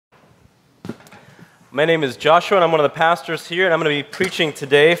My name is Joshua, and I'm one of the pastors here, and I'm going to be preaching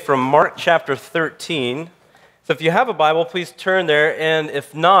today from Mark chapter 13. So if you have a Bible, please turn there, and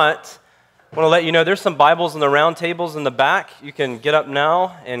if not, I want to let you know there's some Bibles in the round tables in the back. You can get up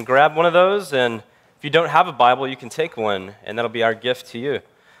now and grab one of those, and if you don't have a Bible, you can take one, and that'll be our gift to you.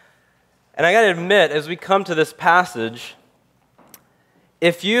 And I got to admit, as we come to this passage,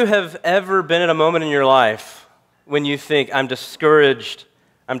 if you have ever been at a moment in your life when you think, I'm discouraged,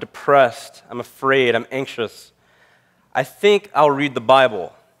 I'm depressed, I'm afraid, I'm anxious, I think I'll read the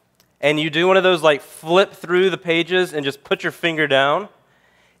Bible. And you do one of those like flip through the pages and just put your finger down.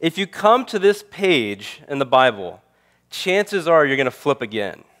 If you come to this page in the Bible, chances are you're going to flip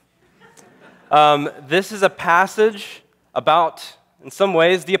again. This is a passage about, in some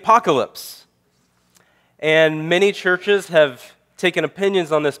ways, the apocalypse. And many churches have taken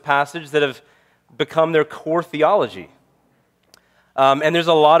opinions on this passage that have become their core theology. And there's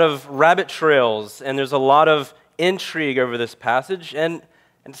a lot of rabbit trails, and there's a lot of intrigue over this passage, and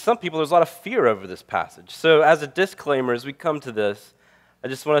to some people there's a lot of fear over this passage. So as a disclaimer, as we come to this, I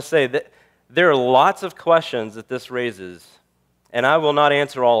just want to say that there are lots of questions that this raises, and I will not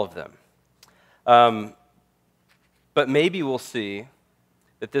answer all of them. But maybe we'll see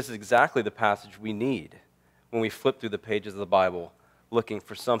that this is exactly the passage we need when we flip through the pages of the Bible looking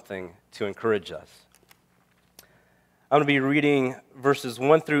for something to encourage us. I'm going to be reading verses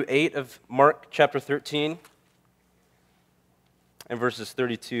 1 through 8 of Mark chapter 13 and verses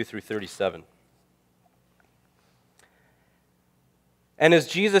 32 through 37. And as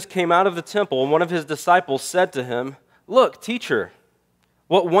Jesus came out of the temple, one of his disciples said to him, "Look, teacher,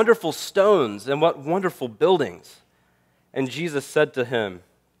 what wonderful stones and what wonderful buildings." And Jesus said to him,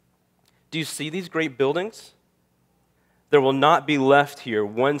 "Do you see these great buildings? There will not be left here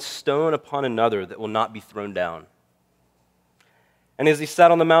one stone upon another that will not be thrown down." And as he sat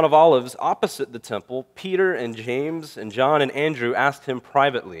on the Mount of Olives opposite the temple, Peter and James and John and Andrew asked him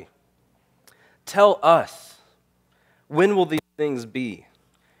privately, "Tell us, when will these things be?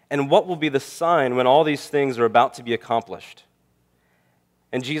 And what will be the sign when all these things are about to be accomplished?"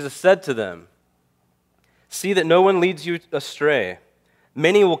 And Jesus said to them, "See that no one leads you astray.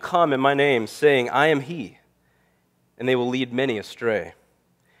 Many will come in my name, saying, 'I am he,' and they will lead many astray.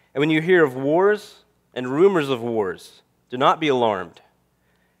 And when you hear of wars and rumors of wars, do not be alarmed.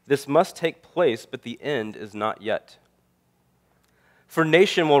 This must take place, but the end is not yet. For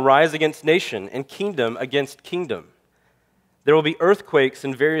nation will rise against nation, and kingdom against kingdom. There will be earthquakes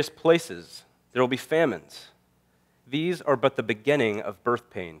in various places. There will be famines. These are but the beginning of birth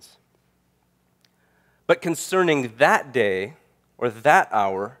pains. But concerning that day or that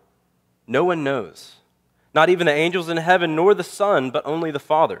hour, no one knows, not even the angels in heaven, nor the Son, but only the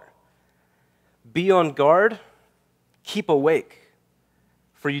Father. Be on guard. Keep awake,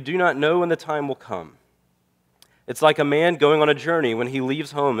 for you do not know when the time will come. It's like a man going on a journey when he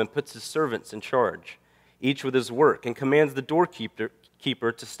leaves home and puts his servants in charge, each with his work, and commands the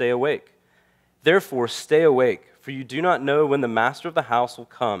doorkeeper to stay awake. Therefore, stay awake, for you do not know when the master of the house will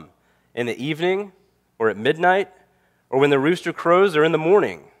come, in the evening, or at midnight, or when the rooster crows, or in the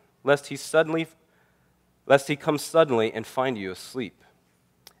morning, lest he come suddenly and find you asleep.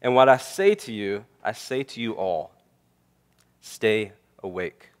 And what I say to you all. Stay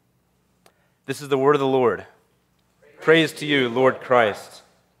awake." This is the word of the Lord. Praise to you, Lord Christ.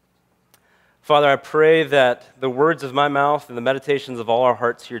 Father, I pray that the words of my mouth and the meditations of all our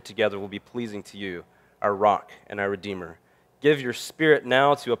hearts here together will be pleasing to you, our rock and our Redeemer. Give your Spirit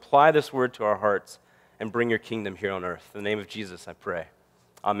now to apply this word to our hearts and bring your kingdom here on earth. In the name of Jesus, I pray.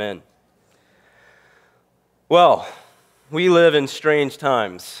 Amen. Well, we live in strange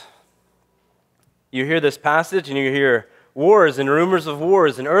times. You hear this passage and you hear wars and rumors of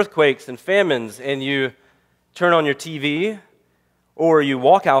wars and earthquakes and famines, and you turn on your TV or you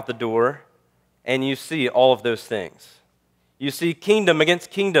walk out the door and you see all of those things. You see kingdom against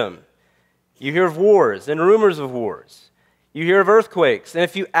kingdom. You hear of wars and rumors of wars. You hear of earthquakes. And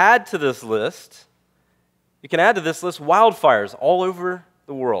if you add to this list, you can add to this list wildfires all over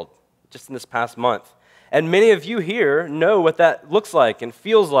the world just in this past month. And many of you here know what that looks like and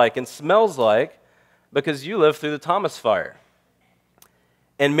feels like and smells like, because you lived through the Thomas Fire.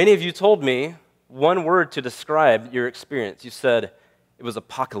 And many of you told me one word to describe your experience. You said it was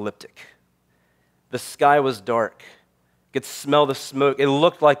apocalyptic. The sky was dark. You could smell the smoke. It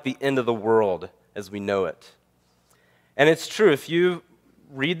looked like the end of the world as we know it. And it's true. If you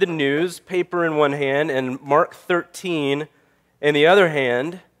read the news, paper in one hand and Mark 13 in the other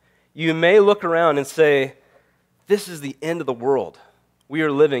hand, you may look around and say, this is the end of the world. We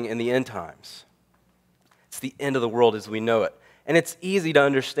are living in the end times. It's the end of the world as we know it. And it's easy to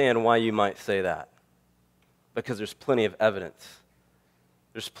understand why you might say that. because there's plenty of evidence.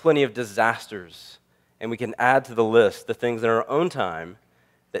 There's plenty of disasters, and we can add to the list the things in our own time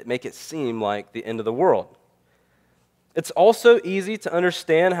that make it seem like the end of the world. It's also easy to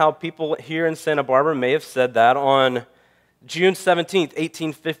understand how people here in Santa Barbara may have said that on June 17th,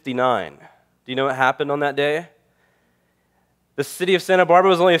 1859. Do you know what happened on that day? The city of Santa Barbara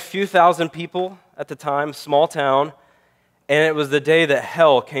was only a few thousand people at the time, small town, and it was the day that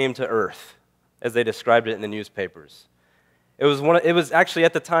hell came to earth, as they described it in the newspapers. It was actually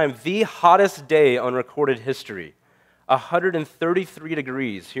at the time the hottest day on recorded history, 133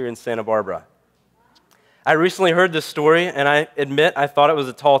 degrees here in Santa Barbara. I recently heard this story, and I admit I thought it was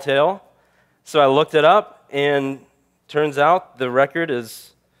a tall tale, so I looked it up, and turns out the record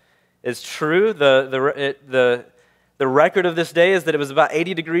is true. The record of this day is that it was about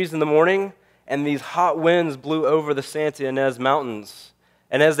 80 degrees in the morning, and these hot winds blew over the Santa Ynez Mountains.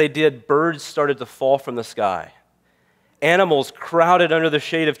 And as they did, birds started to fall from the sky. Animals crowded under the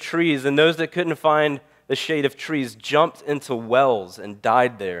shade of trees, and those that couldn't find the shade of trees jumped into wells and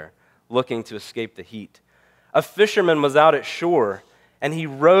died there, looking to escape the heat. A fisherman was out at shore, and he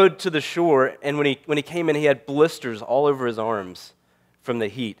rowed to the shore, and when he came in, he had blisters all over his arms from the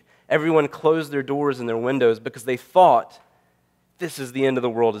heat. Everyone closed their doors and their windows because they thought, this is the end of the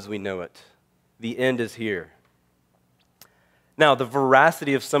world as we know it. The end is here. Now, the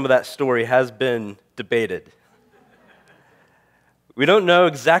veracity of some of that story has been debated. We don't know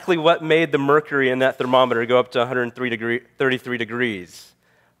exactly what made the mercury in that thermometer go up to 133 degrees,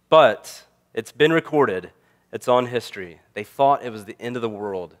 but it's been recorded. It's on history. They thought it was the end of the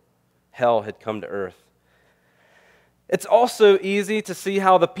world. Hell had come to earth. It's also easy to see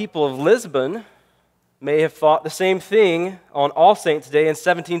how the people of Lisbon may have thought the same thing on All Saints' Day in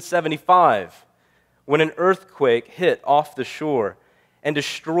 1775, when an earthquake hit off the shore and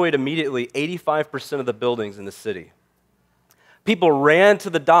destroyed immediately 85% of the buildings in the city. People ran to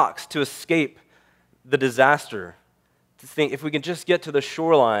the docks to escape the disaster, to think if we can just get to the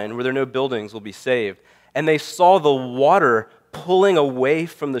shoreline where there are no buildings, we'll be saved. And they saw the water pulling away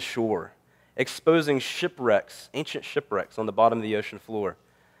from the shore, exposing shipwrecks, ancient shipwrecks on the bottom of the ocean floor,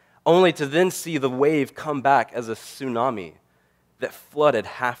 only to then see the wave come back as a tsunami that flooded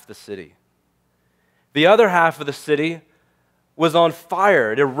half the city. The other half of the city was on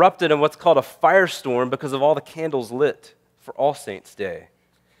fire. It erupted in what's called a firestorm because of all the candles lit for All Saints' Day.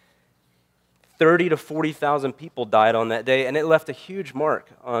 30 to 40,000 people died on that day, and it left a huge mark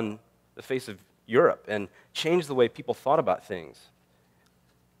on the face of Europe and changed the way people thought about things.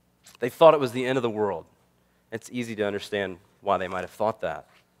 They thought it was the end of the world. It's easy to understand why they might have thought that.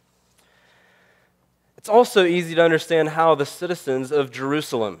 It's also easy to understand how the citizens of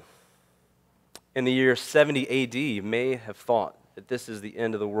Jerusalem in the year 70 AD may have thought that this is the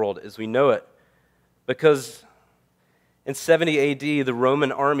end of the world as we know it, because in 70 AD, the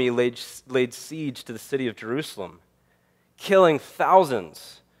Roman army laid siege to the city of Jerusalem, killing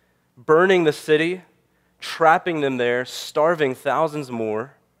thousands, burning the city, trapping them there, starving thousands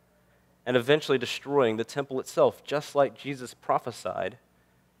more, and eventually destroying the temple itself, just like Jesus prophesied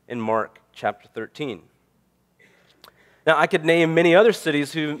in Mark chapter 13. Now, I could name many other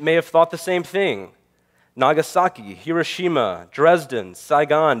cities who may have thought the same thing. Nagasaki, Hiroshima, Dresden,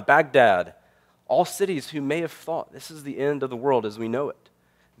 Saigon, Baghdad, all cities who may have thought this is the end of the world as we know it.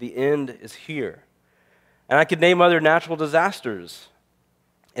 The end is here. And I could name other natural disasters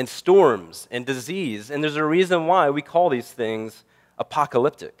and storms and disease, and there's a reason why we call these things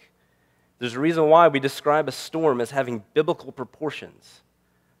apocalyptic. There's a reason why we describe a storm as having biblical proportions.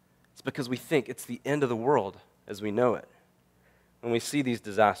 It's because we think it's the end of the world as we know it when we see these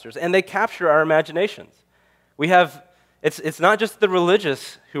disasters. And they capture our imaginations. It's not just the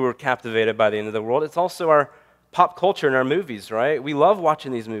religious who are captivated by the end of the world, it's also our pop culture and our movies, right? We love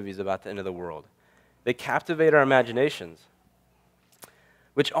watching these movies about the end of the world. They captivate our imaginations,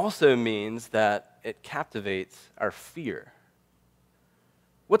 which also means that it captivates our fear.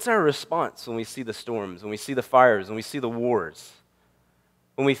 What's our response when we see the storms, when we see the fires, when we see the wars,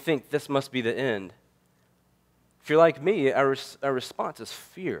 when we think this must be the end? If you're like me, our response is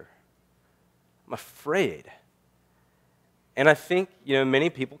fear. I'm afraid. And I think, many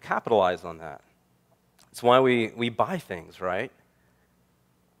people capitalize on that. It's why we buy things, right?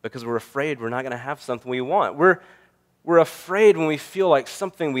 Because we're afraid we're not going to have something we want. We're afraid when we feel like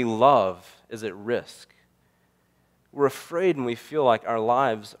something we love is at risk. We're afraid when we feel like our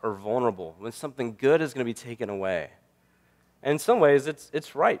lives are vulnerable, when something good is going to be taken away. And in some ways,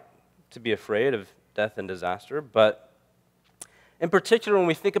 it's right to be afraid of death and disaster, but in particular, when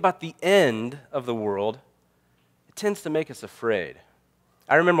we think about the end of the world, it tends to make us afraid.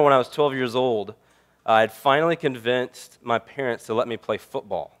 I remember when I was 12 years old, I had finally convinced my parents to let me play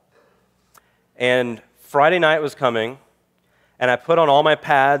football. And Friday night was coming, and I put on all my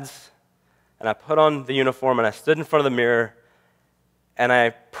pads, and I put on the uniform, and I stood in front of the mirror, and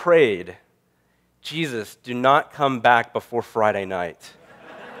I prayed, Jesus, do not come back before Friday night.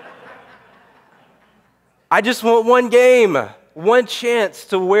 I just want one game, one chance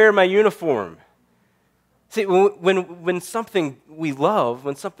to wear my uniform. See, when something we love,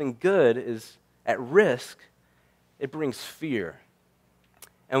 when something good is at risk, it brings fear.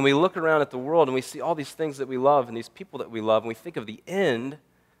 And we look around at the world and we see all these things that we love and these people that we love, and we think of the end,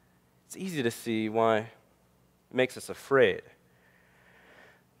 it's easy to see why it makes us afraid.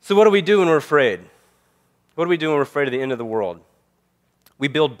 So what do we do when we're afraid? What do we do when we're afraid of the end of the world? We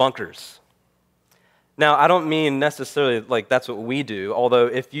build bunkers. Now, I don't mean necessarily like that's what we do, although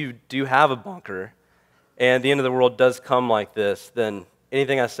if you do have a bunker and the end of the world does come like this, then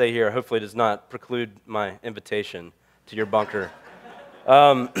anything I say here hopefully does not preclude my invitation to your bunker.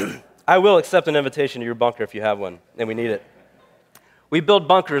 I will accept an invitation to your bunker if you have one, and we need it. We build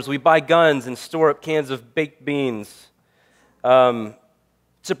bunkers, we buy guns and store up cans of baked beans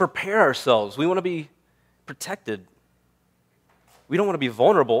to prepare ourselves. We want to be protected. We don't want to be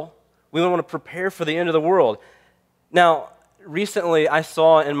vulnerable. We want to prepare for the end of the world. Now, recently I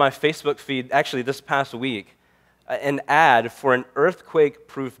saw in my Facebook feed, actually this past week, an ad for an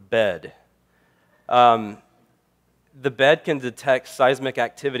earthquake-proof bed. The bed can detect seismic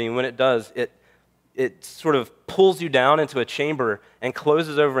activity, and when it does, it sort of pulls you down into a chamber and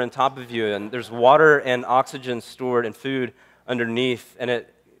closes over on top of you, and there's water and oxygen stored and food underneath, and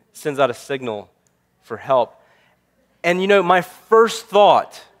it sends out a signal for help. And you know, my first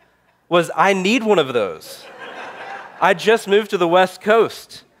thought was, I need one of those. I just moved to the West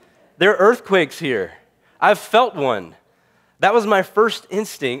Coast. There are earthquakes here. I've felt one. That was my first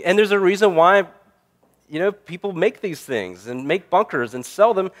instinct, and there's a reason why people make these things and make bunkers and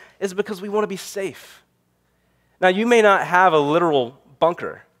sell them, is because we want to be safe. Now, you may not have a literal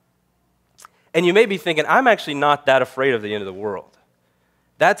bunker, and you may be thinking, I'm actually not that afraid of the end of the world.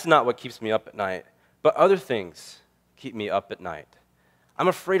 That's not what keeps me up at night, but other things keep me up at night. I'm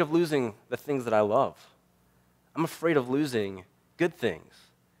afraid of losing the things that I love. I'm afraid of losing good things.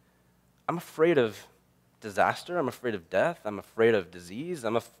 I'm afraid of disaster. I'm afraid of death. I'm afraid of disease.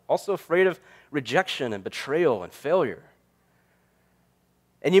 I'm also afraid of rejection and betrayal and failure.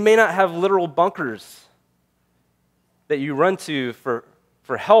 And you may not have literal bunkers that you run to for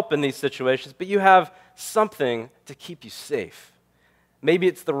help in these situations, but you have something to keep you safe. Maybe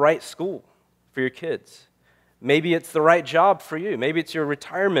it's the right school for your kids. Maybe it's the right job for you. Maybe it's your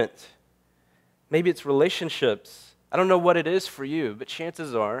retirement. Maybe it's relationships. I don't know what it is for you, but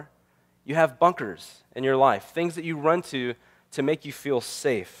chances are you have bunkers in your life, things that you run to make you feel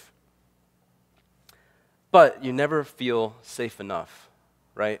safe. But you never feel safe enough,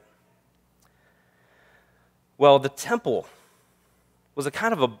 right? Well, the temple was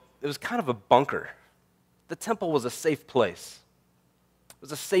kind of a bunker. The temple was a safe place. It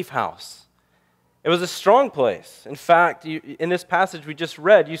was a safe house. It was a strong place. In fact, in this passage we just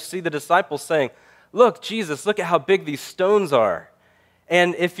read, you see the disciples saying, "Look, Jesus, look at how big these stones are."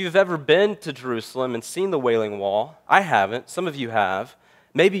 And if you've ever been to Jerusalem and seen the Wailing Wall, I haven't, some of you have,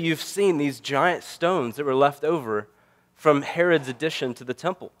 maybe you've seen these giant stones that were left over from Herod's addition to the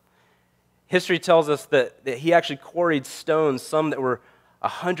temple. History tells us that he actually quarried stones, some that were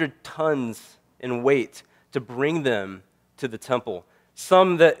 100 tons in weight, to bring them to the temple.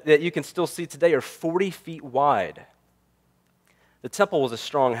 Some that you can still see today are 40 feet wide. The temple was a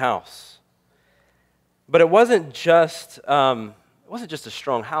strong house. But it wasn't just a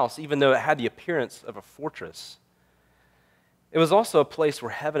strong house, even though it had the appearance of a fortress. It was also a place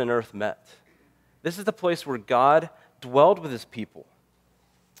where heaven and earth met. This is the place where God dwelled with his people.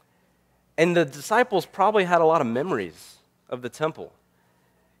 And the disciples probably had a lot of memories of the temple.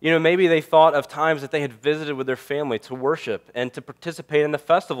 Maybe they thought of times that they had visited with their family to worship and to participate in the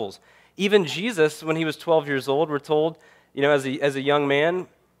festivals. Even Jesus, when he was 12 years old, we're told, as a young man,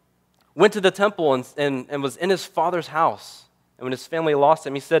 went to the temple and was in his father's house. And when his family lost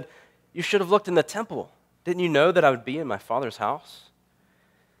him, he said, "You should have looked in the temple. Didn't you know that I would be in my Father's house?"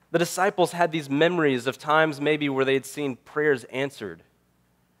 The disciples had these memories of times maybe where they had seen prayers answered.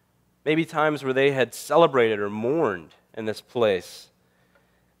 Maybe times where they had celebrated or mourned in this place.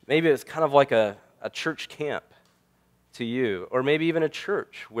 Maybe it's kind of like a church camp to you, or maybe even a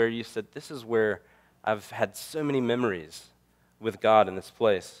church where you said, "This is where I've had so many memories with God in this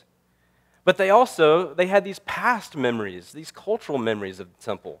place." But they had these past memories, these cultural memories of the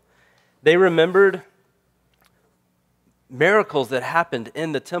temple. They remembered miracles that happened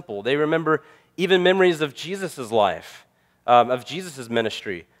in the temple. They remember even memories of Jesus' life, of Jesus'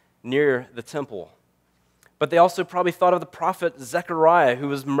 ministry near the temple. But they also probably thought of the prophet Zechariah, who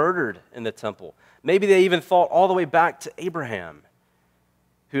was murdered in the temple. Maybe they even thought all the way back to Abraham,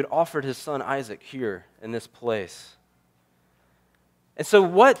 who had offered his son Isaac here in this place. And so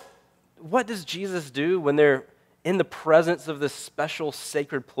what does Jesus do when they're in the presence of this special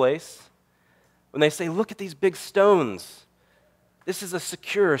sacred place? When they say, look at these big stones. This is a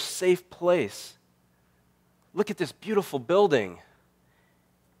secure, safe place. Look at this beautiful building.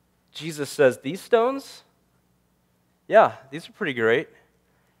 Jesus says, these stones? Yeah, these are pretty great.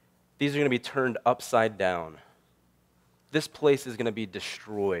 These are going to be turned upside down. This place is going to be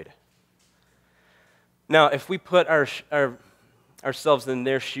destroyed. Now, if we put ourselves in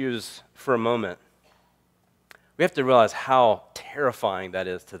their shoes for a moment, we have to realize how terrifying that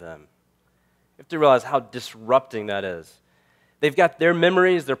is to them. We have to realize how disrupting that is. They've got their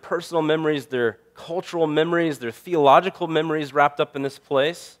memories, their personal memories, their cultural memories, their theological memories wrapped up in this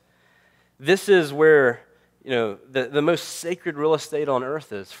place. This is where, the most sacred real estate on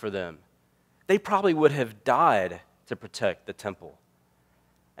earth is for them. They probably would have died to protect the temple.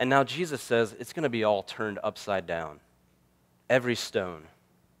 And now Jesus says it's going to be all turned upside down. Every stone.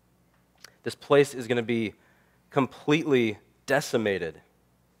 This place is going to be completely decimated.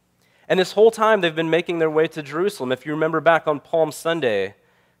 And this whole time they've been making their way to Jerusalem. If you remember back on Palm Sunday,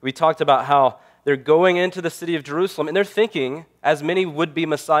 we talked about how they're going into the city of Jerusalem, and they're thinking, as many would-be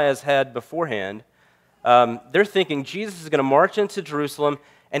messiahs had beforehand, they're thinking Jesus is going to march into Jerusalem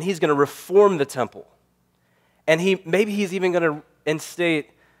and he's going to reform the temple. And maybe he's even going to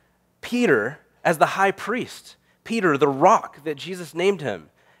instate Peter as the high priest. Peter, the rock that Jesus named him.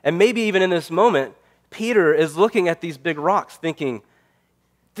 And maybe even in this moment, Peter is looking at these big rocks thinking,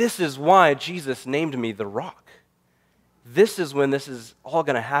 this is why Jesus named me the rock. This is when this is all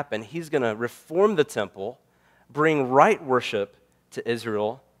going to happen. He's going to reform the temple, bring right worship to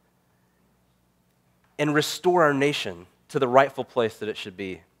Israel, and restore our nation to the rightful place that it should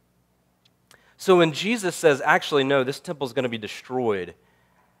be. So when Jesus says, actually, no, this temple is going to be destroyed,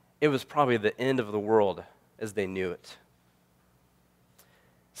 it was probably the end of the world as they knew it.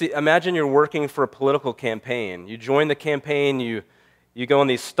 See, imagine you're working for a political campaign. You join the campaign, you go on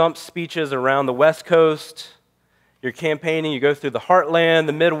these stump speeches around the West Coast. You're campaigning, you go through the Heartland,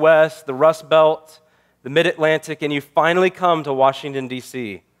 the Midwest, the Rust Belt, the Mid-Atlantic, and you finally come to Washington,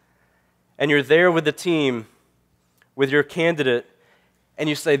 D.C. And you're there with the team, with your candidate, and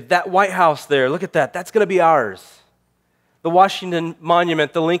you say, that White House there, look at that, that's going to be ours. The Washington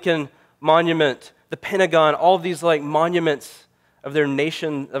Monument, the Lincoln Monument, the Pentagon, all these like monuments of our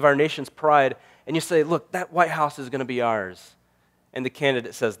nation's pride, and you say, look, that White House is going to be ours. And the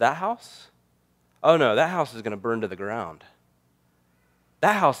candidate says, that house? Oh no, that house is going to burn to the ground.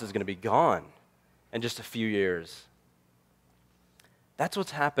 That house is going to be gone in just a few years. That's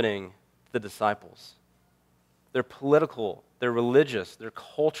what's happening to the disciples. Their political, their religious, their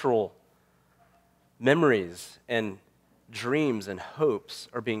cultural memories and dreams and hopes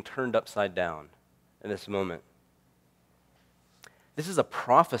are being turned upside down in this moment. This is a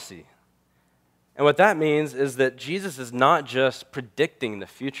prophecy. And what that means is that Jesus is not just predicting the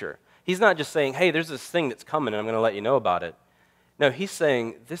future. He's not just saying, hey, there's this thing that's coming and I'm going to let you know about it. No, he's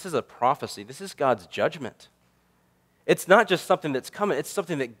saying this is a prophecy. This is God's judgment. It's not just something that's coming. It's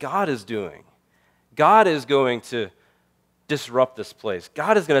something that God is doing. God is going to disrupt this place.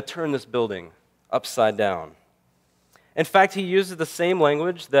 God is going to turn this building upside down. In fact, he uses the same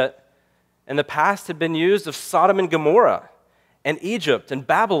language that in the past had been used of Sodom and Gomorrah and Egypt and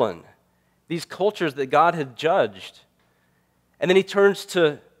Babylon, these cultures that God had judged. And then he turns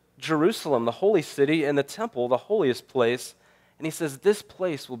to Jerusalem, the holy city, and the temple, the holiest place, and he says, this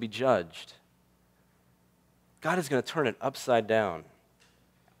place will be judged. God is going to turn it upside down.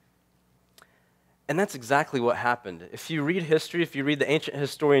 And that's exactly what happened. If you read history, if you read the ancient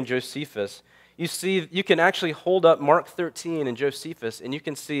historian Josephus, you can actually hold up Mark 13 and Josephus, and you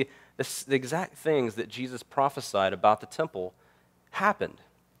can see the exact things that Jesus prophesied about the temple happened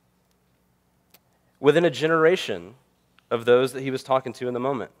within a generation of those that he was talking to in the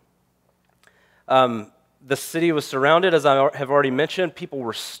moment. The city was surrounded, as I have already mentioned. People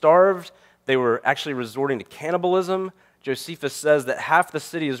were starved. They were actually resorting to cannibalism. Josephus says that half the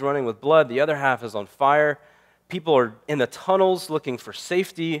city is running with blood, the other half is on fire. People are in the tunnels looking for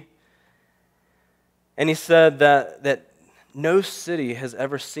safety. And he said that no city has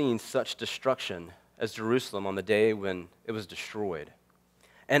ever seen such destruction as Jerusalem on the day when it was destroyed.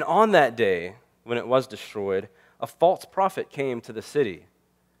 And on that day, when it was destroyed, a false prophet came to the city,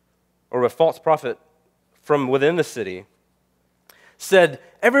 or a false prophet from within the city, said,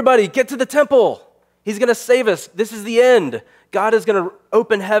 everybody get to the temple. He's going to save us. This is the end. God is going to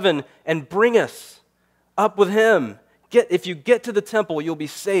open heaven and bring us up with him. If you get to the temple, you'll be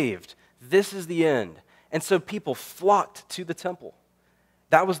saved. This is the end. And so people flocked to the temple.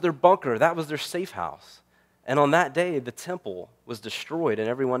 That was their bunker. That was their safe house. And on that day, the temple was destroyed and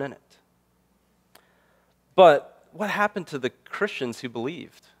everyone in it. But what happened to the Christians who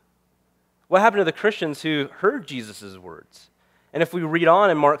believed? What happened to the Christians who heard Jesus' words? And if we read on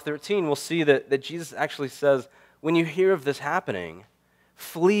in Mark 13, we'll see that Jesus actually says, when you hear of this happening,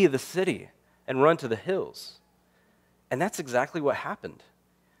 flee the city and run to the hills. And that's exactly what happened.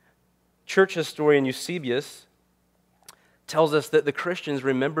 Church historian Eusebius tells us that the Christians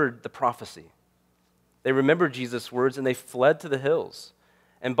remembered the prophecy. They remembered Jesus' words and they fled to the hills.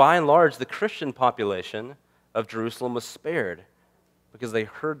 And by and large, the Christian population of Jerusalem was spared because they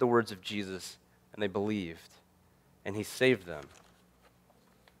heard the words of Jesus and they believed, and he saved them.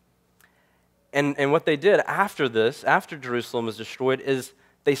 And what they did after this, after Jerusalem was destroyed, is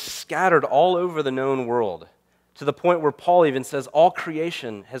they scattered all over the known world to the point where Paul even says all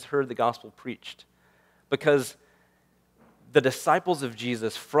creation has heard the gospel preached, because the disciples of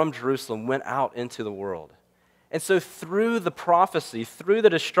Jesus from Jerusalem went out into the world. And so through the prophecy, through the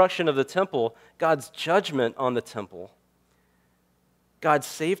destruction of the temple, God's judgment on the temple, God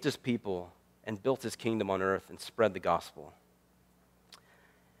saved his people and built his kingdom on earth and spread the gospel.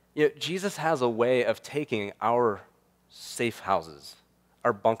 You know, Jesus has a way of taking our safe houses,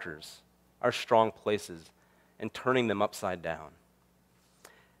 our bunkers, our strong places, and turning them upside down.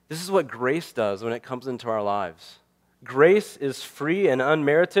 This is what grace does when it comes into our lives. Grace is free and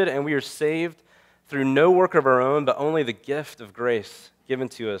unmerited, and we are saved through no work of our own, but only the gift of grace given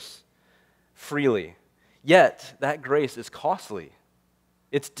to us freely. Yet, that grace is costly.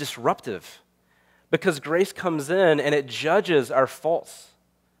 It's disruptive, because grace comes in and it judges our false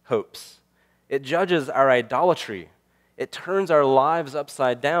hopes. It judges our idolatry. It turns our lives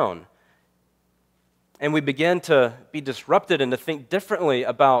upside down. And we begin to be disrupted and to think differently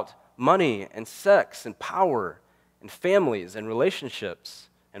about money and sex and power and families and relationships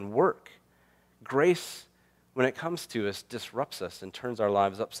and work. Grace, when it comes to us, disrupts us and turns our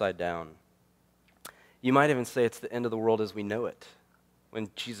lives upside down. You might even say it's the end of the world as we know it, when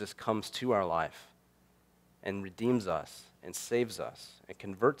Jesus comes to our life and redeems us and saves us and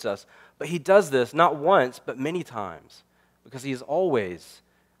converts us. But he does this not once, but many times, because he is always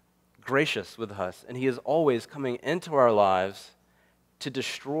gracious with us, and he is always coming into our lives to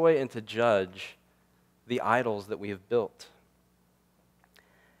destroy and to judge the idols that we have built.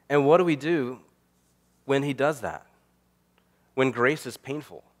 And what do we do when he does that? When grace is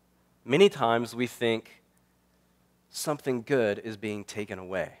painful? Many times we think something good is being taken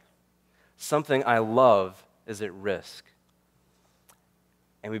away. Something I love is at risk.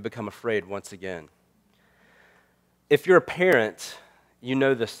 And we become afraid once again. If you're a parent, you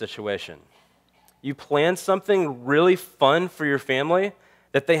know this situation. You plan something really fun for your family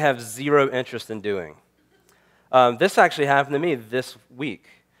that they have zero interest in doing. This actually happened to me this week.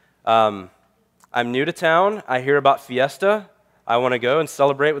 I'm new to town. I hear about Fiesta. I want to go and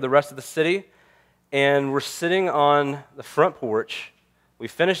celebrate with the rest of the city. And we're sitting on the front porch. We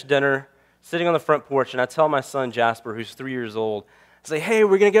finished dinner, sitting on the front porch, and I tell my son Jasper, who's 3 years old, I say, hey,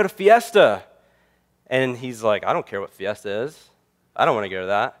 we're going to go to Fiesta. And he's like, I don't care what Fiesta is. I don't want to go to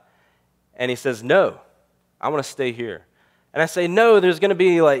that. And he says, no, I want to stay here. And I say, no, there's going to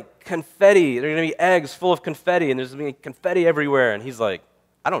be like confetti. There are going to be eggs full of confetti, and there's going to be confetti everywhere. And he's like,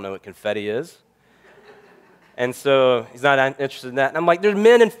 I don't know what confetti is. And so he's not interested in that. And I'm like, there's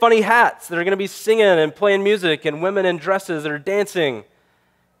men in funny hats that are going to be singing and playing music, and women in dresses that are dancing.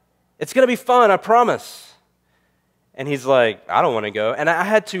 It's going to be fun, I promise. And he's like, I don't want to go. And I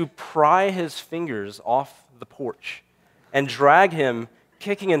had to pry his fingers off the porch and drag him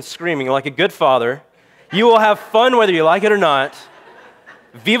kicking and screaming like a good father. You will have fun whether you like it or not.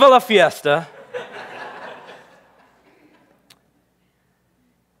 Viva la fiesta.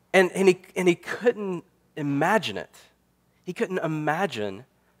 And he couldn't imagine it. He couldn't imagine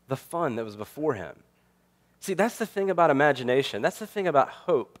the fun that was before him. See, that's the thing about imagination. That's the thing about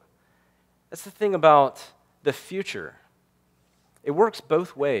hope. That's the thing about the future. It works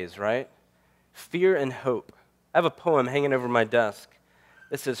both ways, right? Fear and hope. I have a poem hanging over my desk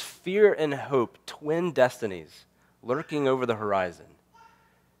that says, fear and hope, twin destinies lurking over the horizon.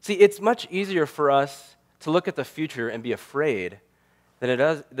 See, it's much easier for us to look at the future and be afraid than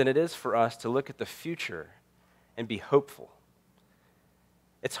it is for us to look at the future and be hopeful.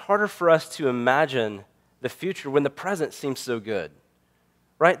 It's harder for us to imagine the future when the present seems so good,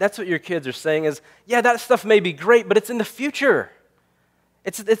 right? That's what your kids are saying is, yeah, that stuff may be great, but it's in the future.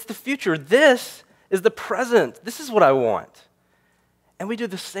 It's the future. This is the present. This is what I want. And we do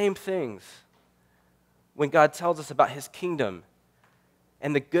the same things when God tells us about his kingdom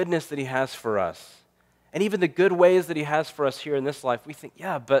and the goodness that he has for us, and even the good ways that he has for us here in this life. We think,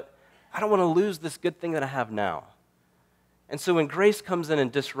 yeah, but I don't want to lose this good thing that I have now. And so when grace comes in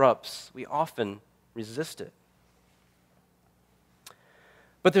and disrupts, we often resist it.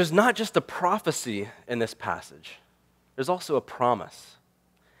 But there's not just a prophecy in this passage. There's also a promise.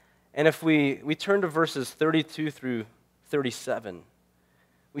 And if we turn to verses 32 through 37,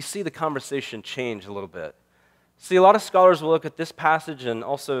 we see the conversation change a little bit. See, a lot of scholars will look at this passage and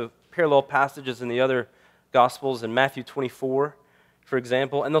also parallel passages in the other Gospels, in Matthew 24, for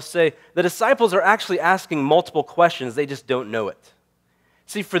example, and they'll say the disciples are actually asking multiple questions, they just don't know it.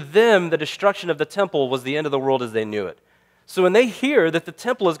 See, for them, the destruction of the temple was the end of the world as they knew it. So when they hear that the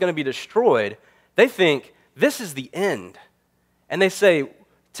temple is going to be destroyed, they think, this is the end. And they say,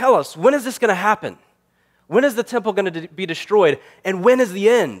 tell us, when is this going to happen? When is the temple going to be destroyed? And when is the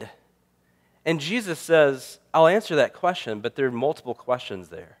end? And Jesus says, I'll answer that question, but there are multiple questions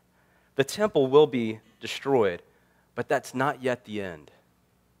there. The temple will be destroyed, but that's not yet the end.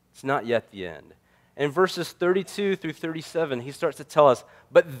 It's not yet the end. And in verses 32 through 37, he starts to tell us,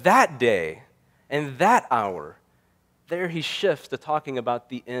 but that day and that hour, there he shifts to talking about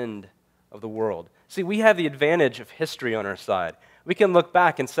the end of the world. See, we have the advantage of history on our side. We can look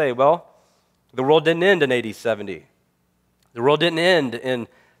back and say, well, the world didn't end in AD 70. The world didn't end in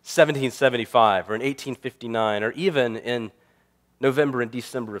 1775 or in 1859 or even in November and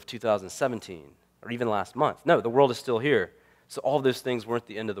December of 2017 or even last month. No, the world is still here. So all those things weren't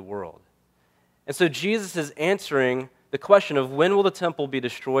the end of the world. And so Jesus is answering the question of when will the temple be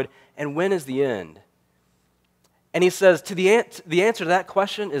destroyed and when is the end? And he says the answer to that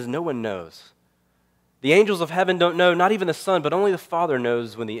question is no one knows. The angels of heaven don't know, not even the Son, but only the Father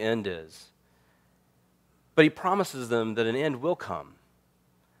knows when the end is. But he promises them that an end will come,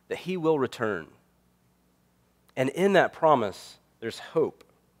 that he will return. And in that promise, there's hope.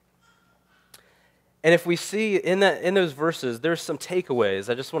 And if we see in those verses, there's some takeaways.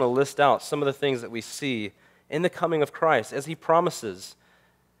 I just want to list out some of the things that we see in the coming of Christ as he promises,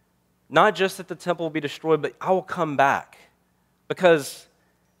 not just that the temple will be destroyed, but I will come back. Because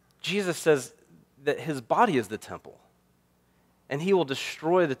Jesus says that his body is the temple. And he will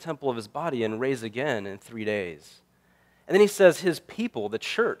destroy the temple of his body and raise again in 3 days. And then he says his people, the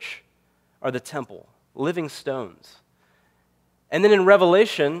church, are the temple, living stones. And then in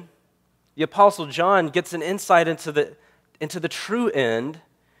Revelation, the Apostle John gets an insight into the true end.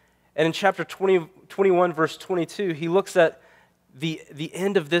 And in chapter 21, verse 22, he looks at the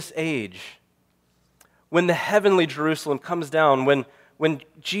end of this age. When the heavenly Jerusalem comes down, when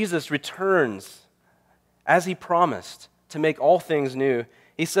Jesus returns, as he promised, to make all things new,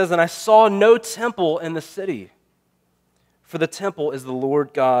 he says, and I saw no temple in the city, for the temple is the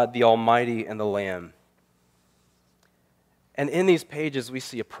Lord God, the Almighty, and the Lamb. And in these pages, we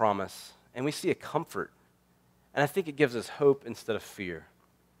see a promise, and we see a comfort. And I think it gives us hope instead of fear.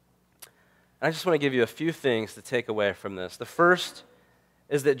 And I just want to give you a few things to take away from this. The first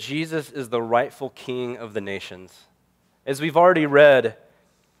is that Jesus is the rightful King of the nations. As we've already read,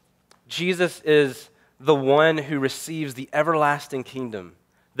 Jesus is the one who receives the everlasting kingdom,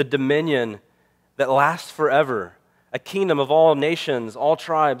 the dominion that lasts forever, a kingdom of all nations, all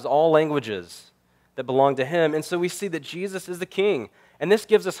tribes, all languages that belong to him. And so we see that Jesus is the king. And this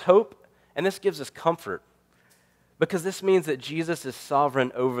gives us hope, and this gives us comfort, because this means that Jesus is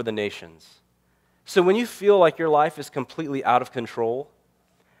sovereign over the nations. So when you feel like your life is completely out of control,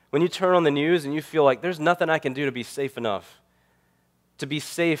 when you turn on the news and you feel like there's nothing I can do to be safe enough, to be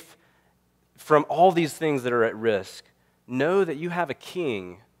safe from all these things that are at risk, know that you have a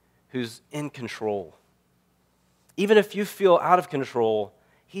king who's in control. Even if you feel out of control,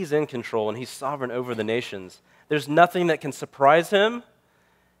 he's in control and he's sovereign over the nations. There's nothing that can surprise him.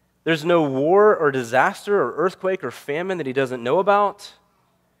 There's no war or disaster or earthquake or famine that he doesn't know about.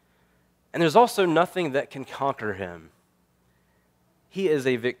 And there's also nothing that can conquer him. He is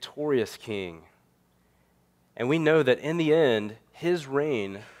a victorious king. And we know that in the end, his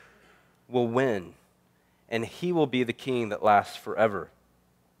reign will win, and he will be the king that lasts forever.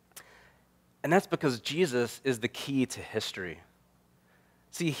 And that's because Jesus is the key to history.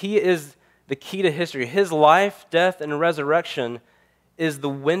 See, he is the key to history. His life, death, and resurrection is the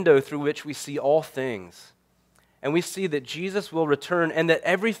window through which we see all things. And we see that Jesus will return and that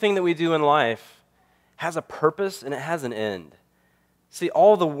everything that we do in life has a purpose and it has an end. See,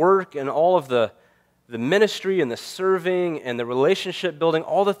 all the work and all of the ministry and the serving and the relationship building,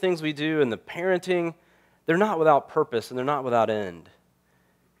 all the things we do and the parenting, they're not without purpose and they're not without end.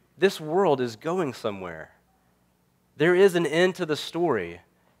 this world is going somewhere. There is an end to the story,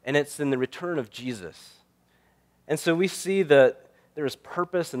 and it's in the return of Jesus. And so we see that there is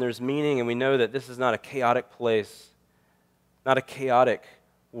purpose and there's meaning, and we know that this is not a chaotic place, not a chaotic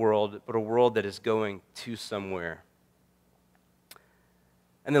world, but a world that is going to somewhere.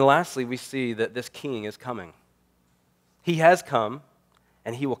 And then lastly, we see that this king is coming. He has come,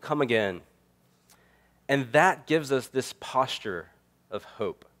 and he will come again. And that gives us this posture of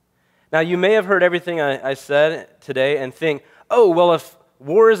hope. Now, you may have heard everything I said today and think, oh, well, if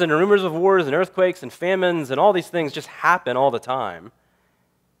wars and rumors of wars and earthquakes and famines and all these things just happen all the time,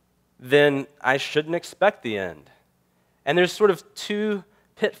 then I shouldn't expect the end. And there's sort of two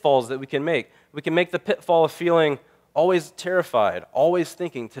pitfalls that we can make. We can make the pitfall of feeling always terrified, always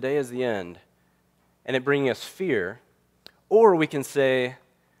thinking today is the end, and it bringing us fear. Or we can say,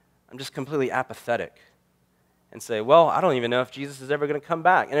 I'm just completely apathetic and say, well, I don't even know if Jesus is ever going to come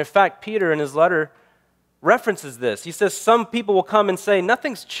back. And in fact, Peter in his letter references this. He says some people will come and say,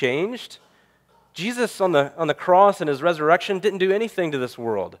 nothing's changed. Jesus on the cross and his resurrection didn't do anything to this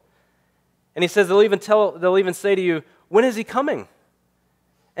world. And he says they'll even say to you, when is he coming?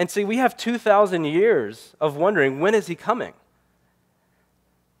 And see, we have 2,000 years of wondering, when is he coming?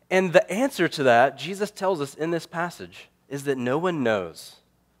 And the answer to that, Jesus tells us in this passage, is that no one knows,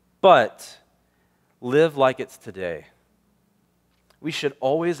 but live like it's today. We should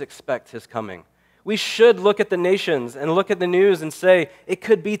always expect his coming. We should look at the nations and look at the news and say, it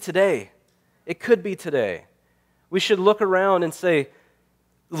could be today. It could be today. We should look around and say,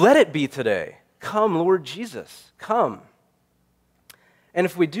 let it be today. Come, Lord Jesus, come. And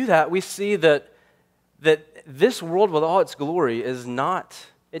if we do that, we see that this world with all its glory is not,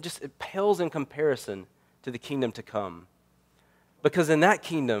 it pales in comparison to the kingdom to come. Because in that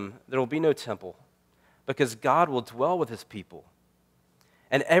kingdom, there will be no temple, because God will dwell with his people.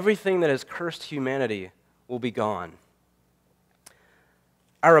 And everything that has cursed humanity will be gone.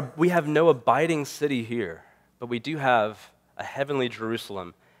 We have no abiding city here, but we do have a heavenly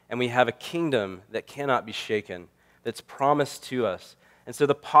Jerusalem, and we have a kingdom that cannot be shaken, that's promised to us. And so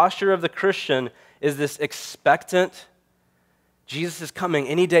the posture of the Christian is this expectant, Jesus is coming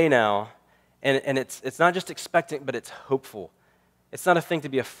any day now, and it's not just expectant, but it's hopeful. It's not a thing to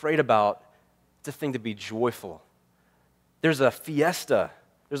be afraid about, it's a thing to be joyful. There's a fiesta,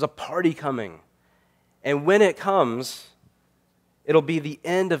 there's a party coming. And when it comes, it'll be the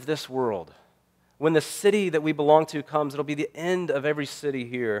end of this world. When the city that we belong to comes, it'll be the end of every city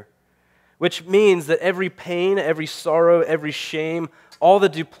here. Which means that every pain, every sorrow, every shame, all the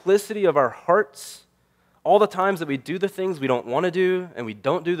duplicity of our hearts, all the times that we do the things we don't want to do, and we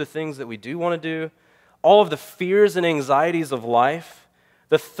don't do the things that we do want to do, all of the fears and anxieties of life,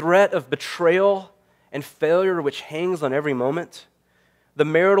 the threat of betrayal and failure which hangs on every moment, the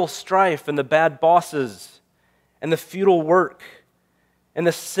marital strife and the bad bosses and the futile work and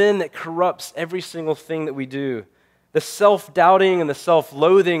the sin that corrupts every single thing that we do, the self-doubting and the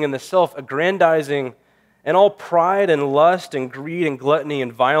self-loathing and the self-aggrandizing and all pride and lust and greed and gluttony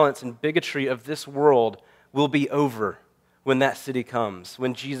and violence and bigotry of this world will be over when that city comes,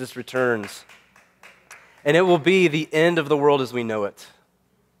 when Jesus returns. And it will be the end of the world as we know it.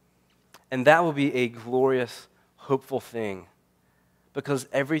 And that will be a glorious, hopeful thing, because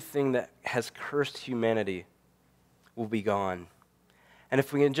everything that has cursed humanity will be gone. And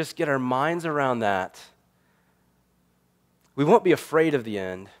if we can just get our minds around that, we won't be afraid of the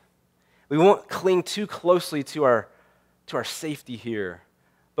end. We won't cling too closely to our safety here,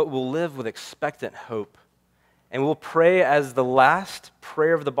 but we'll live with expectant hope. And we'll pray as the last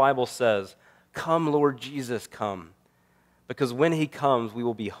prayer of the Bible says, come, Lord Jesus, come. Because when he comes, we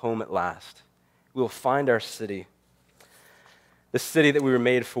will be home at last. We will find our city, the city that we were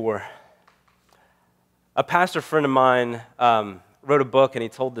made for. A pastor friend of mine wrote a book, and he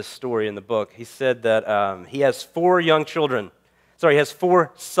told this story in the book. He said that he has 4 young children. He has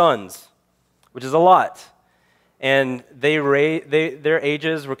 4 sons, which is a lot. And their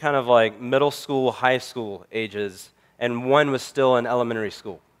ages were kind of like middle school, high school ages, and one was still in elementary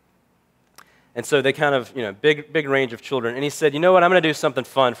school. And so they kind of, big range of children. And he said, you know what, I'm going to do something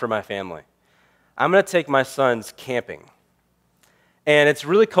fun for my family. I'm going to take my sons camping. And it's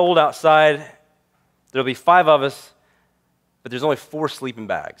really cold outside. There'll be 5 of us, but there's only 4 sleeping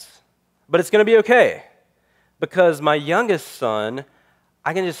bags. But it's going to be okay, because my youngest son,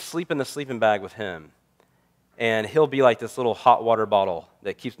 I can just sleep in the sleeping bag with him. And he'll be like this little hot water bottle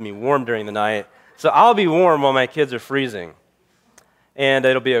that keeps me warm during the night. So I'll be warm while my kids are freezing. And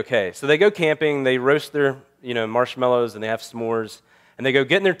it'll be okay. So they go camping, they roast their, marshmallows, and they have s'mores, and they go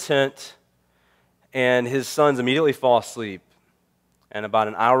get in their tent, and his sons immediately fall asleep. And about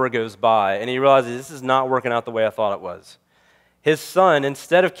an hour goes by, and he realizes this is not working out the way I thought it was. His son,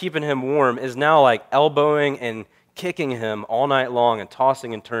 instead of keeping him warm, is now like elbowing and kicking him all night long and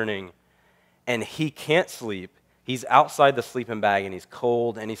tossing and turning. And he can't sleep. He's outside the sleeping bag, and he's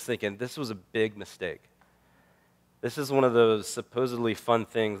cold, and he's thinking, this was a big mistake. This is one of those supposedly fun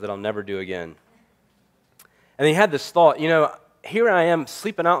things that I'll never do again. And he had this thought, here I am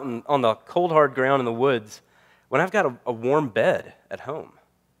sleeping out on the cold, hard ground in the woods when I've got a warm bed at home.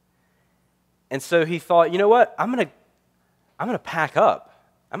 And so he thought, you know what, I'm going to pack up.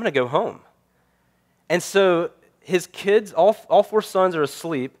 I'm going to go home. And so his kids, all four sons are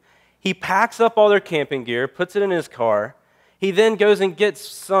asleep. He packs up all their camping gear, puts it in his car. He then goes and gets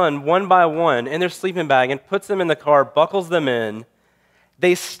son one by one in their sleeping bag and puts them in the car, buckles them in.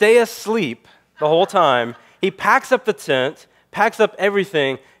 They stay asleep the whole time. He packs up the tent, packs up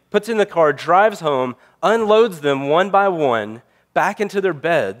everything, puts it in the car, drives home, unloads them one by one back into their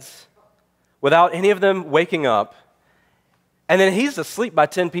beds without any of them waking up. And then he's asleep by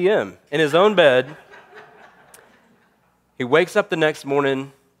 10 p.m. in his own bed. He wakes up the next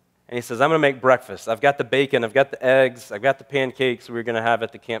morning, and he says, I'm going to make breakfast. I've got the bacon, I've got the eggs, I've got the pancakes we're going to have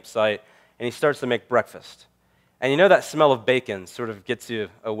at the campsite. And he starts to make breakfast. And that smell of bacon sort of gets you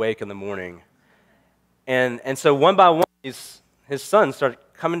awake in the morning. And so one by one, his sons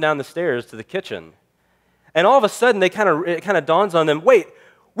start coming down the stairs to the kitchen. And all of a sudden, it kind of dawns on them, wait,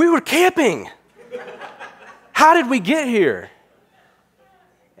 we were camping. How did we get here?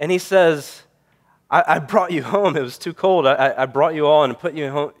 And he says, I brought you home. It was too cold. I brought you all and put you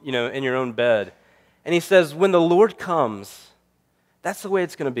home, in your own bed. And he says, when the Lord comes, that's the way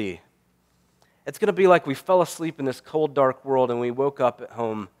it's going to be. It's going to be like we fell asleep in this cold, dark world, and we woke up at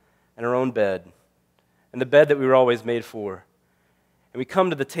home in our own bed, in the bed that we were always made for. And we come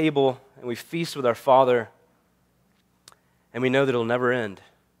to the table, and we feast with our Father, and we know that it'll never end.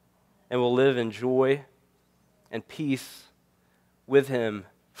 And we'll live in joy and peace with him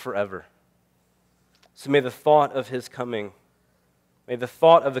forever. So may the thought of his coming, may the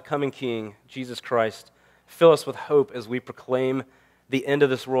thought of the coming King, Jesus Christ, fill us with hope as we proclaim the end of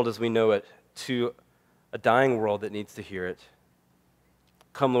this world as we know it to a dying world that needs to hear it.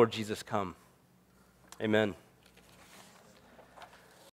 Come, Lord Jesus, come. Amen.